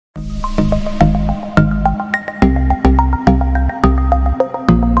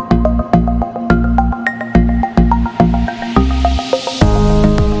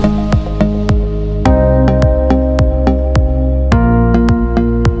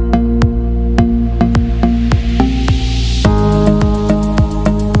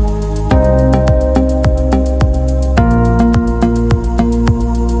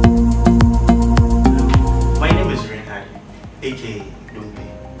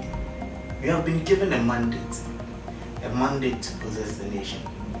you have been given a mandate to possess the nation.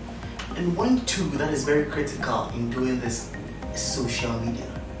 And one tool that is very critical in doing this is social media.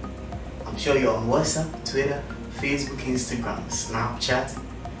 I'm sure you're on WhatsApp, Twitter, Facebook, Instagram, Snapchat.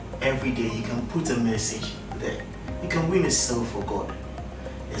 Every day you can put a message there. You can win a soul for God.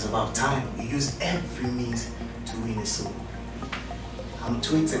 It's about time we use every means to win a soul. I'm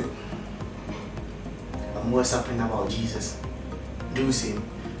tweeting. I'm WhatsApping about Jesus. Do the same.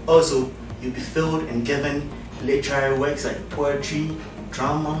 Also, you'll be filled and given literary works like poetry,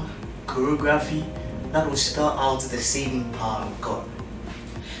 drama, choreography that will spell out the saving power of God.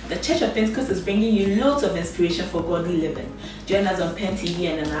 The Church of Pentecost is bringing you loads of inspiration for godly living. Join us on Pen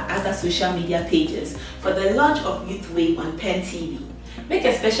TV and on our other social media pages for the launch of Youth Wave on Pen TV. Make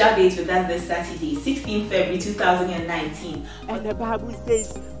a special date with us this Saturday, 16 February 2019. And the Bible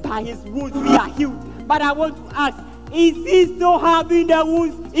says, by his wounds we are healed. But I want to ask, is he still having the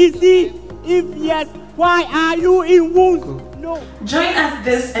wounds? Is he? If yes, why are you in wounds? No. Join us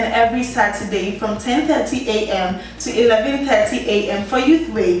this and every Saturday from 10:30 a.m. to 11:30 a.m. for Youth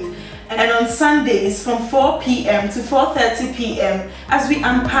Wave, and on Sundays from 4 p.m. to 4:30 p.m. as we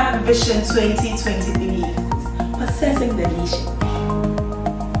unpack Vision 2023, possessing the nation.